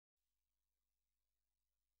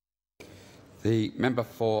The member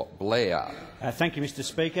for Blair. Thank you, Mr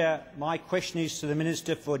Speaker. My question is to the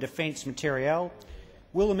Minister for Defence Materiel.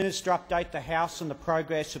 Will the Minister update the House on the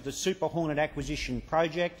progress of the Super Hornet acquisition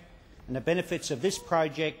project and the benefits of this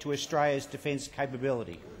project to Australia's defence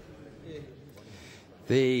capability?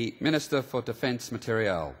 The Minister for Defence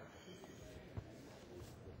Materiel.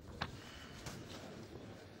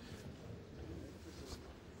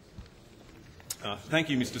 Thank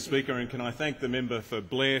you, Mr Speaker, and can I thank the member for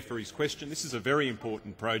Blair for his question. This is a very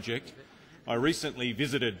important project. I recently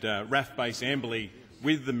visited RAF Base Amberley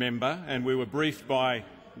with the member, and we were briefed by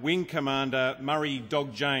Wing Commander Murray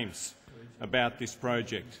Dog James about this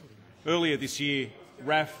project. Earlier this year,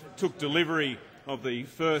 RAF took delivery of the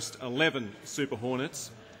first 11 Super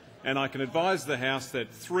Hornets, and I can advise the House that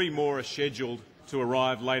 3 more are scheduled to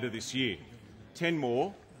arrive later this year. 10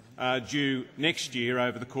 more are due next year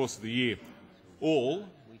over the course of the year. All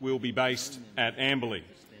will be based at Amberley.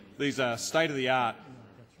 These are state-of-the-art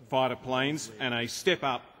fighter planes and a step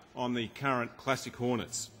up on the current classic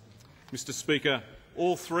Hornets. Mr Speaker,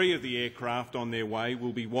 all 3 of the aircraft on their way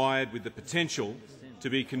will be wired with the potential to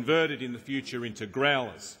be converted in the future into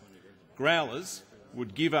Growlers. Growlers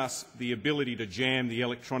would give us the ability to jam the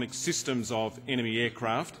electronic systems of enemy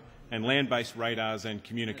aircraft and land-based radars and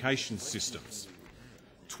communications systems.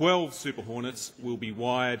 12 Super Hornets will be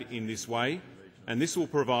wired in this way, and this will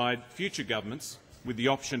provide future governments with the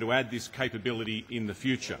option to add this capability in the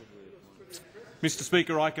future. Mr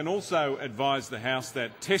Speaker, I can also advise the House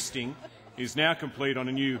that testing is now complete on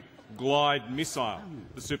a new glide missile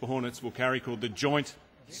the Super Hornets will carry called the Joint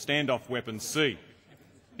Standoff Weapon C.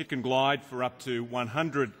 It can glide for up to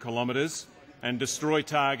 100 kilometres and destroy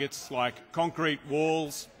targets like concrete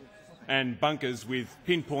walls and bunkers with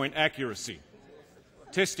pinpoint accuracy.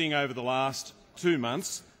 Testing over the last 2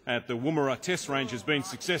 months at the Woomera test range has been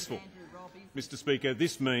successful. Mr Speaker,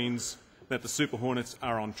 this means that the Super Hornets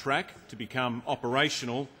are on track to become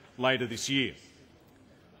operational later this year.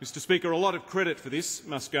 Mr Speaker, a lot of credit for this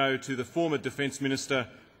must go to the former Defence Minister,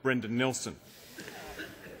 Brendan Nelson.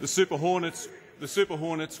 The Super Hornets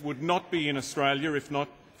would not be in Australia if not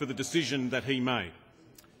for the decision that he made.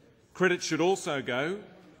 Credit should also go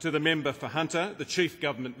to the member for Hunter, the Chief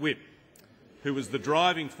Government Whip, who was the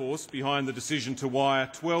driving force behind the decision to wire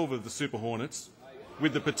 12 of the Super Hornets,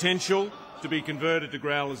 with the potential to be converted to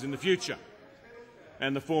Growlers in the future,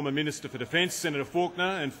 and the former Minister for Defence, Senator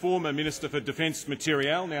Faulkner, and former Minister for Defence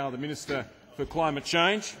Materiel, now the Minister for Climate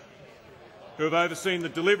Change, who have overseen the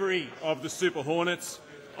delivery of the Super Hornets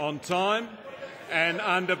on time and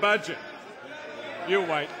under budget. You'll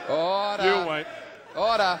wait. Order. You'll wait.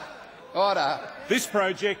 Order. Order. This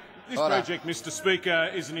project, Mr Speaker,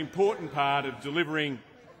 is an important part of delivering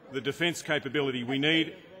the defence capability we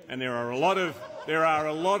need, and there are a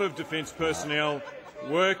lot of defence personnel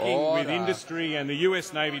working with industry and the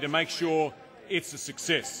US Navy to make sure it's a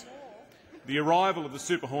success. The arrival of the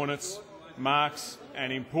Super Hornets marks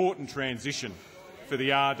an important transition for the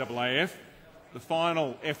RAAF. The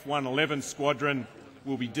final F-111 squadron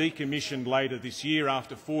will be decommissioned later this year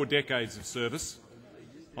after 4 decades of service.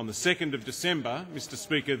 On the 2nd of December, Mr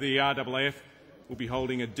Speaker, the RAAF will be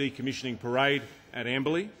holding a decommissioning parade at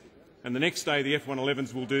Amberley, and the next day the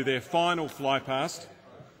F-111s will do their final flypast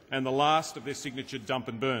and the last of their signature dump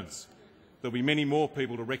and burns. There will be many more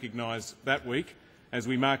people to recognise that week as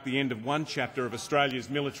we mark the end of one chapter of Australia's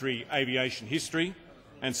military aviation history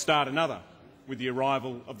and start another with the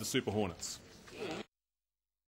arrival of the Super Hornets.